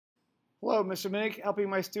Hello, Mr. Minnick, helping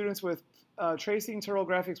my students with Tracing Turtle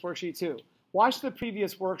Graphics Worksheet 2. Watch the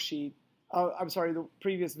previous worksheet, the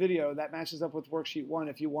previous video that matches up with Worksheet 1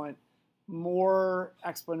 if you want more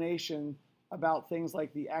explanation about things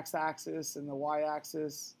like the x-axis and the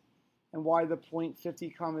y-axis and why the point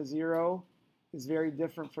 50, 0 is very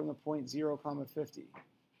different from the point 0, 50.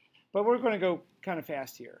 But we're going to go kind of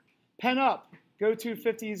fast here. Pen up, go to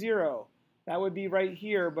 50, 0. That would be right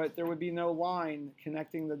here, but there would be no line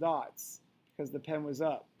connecting the dots because the pen was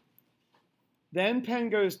up. Then pen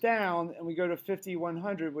goes down, and we go to 50,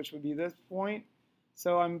 100, which would be this point.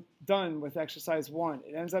 So I'm done with exercise 1.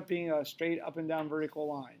 It ends up being a straight up and down vertical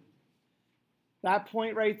line. That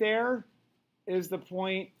point right there is the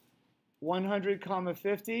point 100,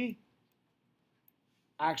 50.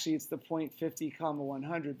 Actually, it's the point 50,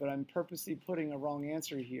 100, but I'm purposely putting a wrong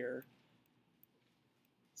answer here.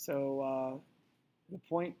 So the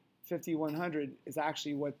point 50, 100 is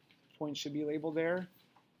actually what point should be labeled there.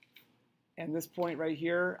 And this point right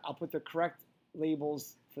here, I'll put the correct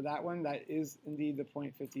labels for that one. That is indeed the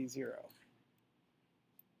point 50, 0.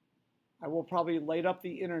 I will probably light up the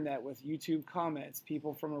internet with YouTube comments.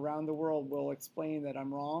 People from around the world will explain that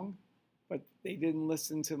I'm wrong, but they didn't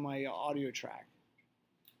listen to my audio track.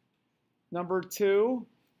 Number 2,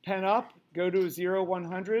 pen up, go to 0,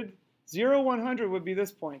 100. 0, 100 would be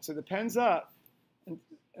this point. So the pen's up,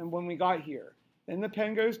 and when we got here. Then the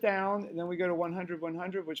pen goes down, and then we go to 100,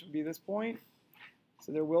 100, which would be this point.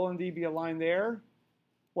 So there will indeed be a line there.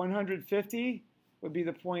 150 would be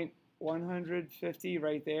the point 150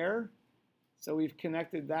 right there. So we've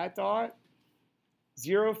connected that dot.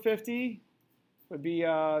 0, 50 would be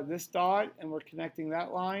this dot, and we're connecting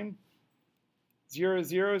that line. 0,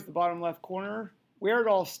 0 is the bottom left corner. Where it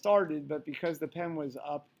all started, but because the pen was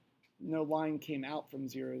up, no line came out from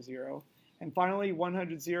 0, 0. And finally,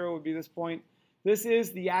 100, 0 would be this point. This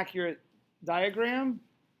is the accurate diagram,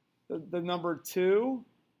 the number 2,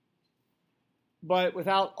 but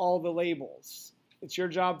without all the labels. It's your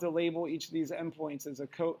job to label each of these endpoints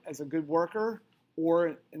as a good worker,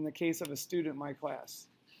 or in the case of a student in my class.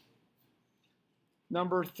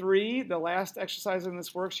 Number 3, the last exercise in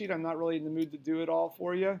this worksheet, I'm not really in the mood to do it all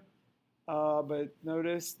for you, but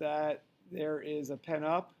notice that there is a pen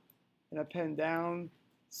up and a pen down,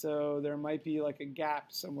 so there might be like a gap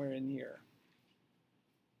somewhere in here.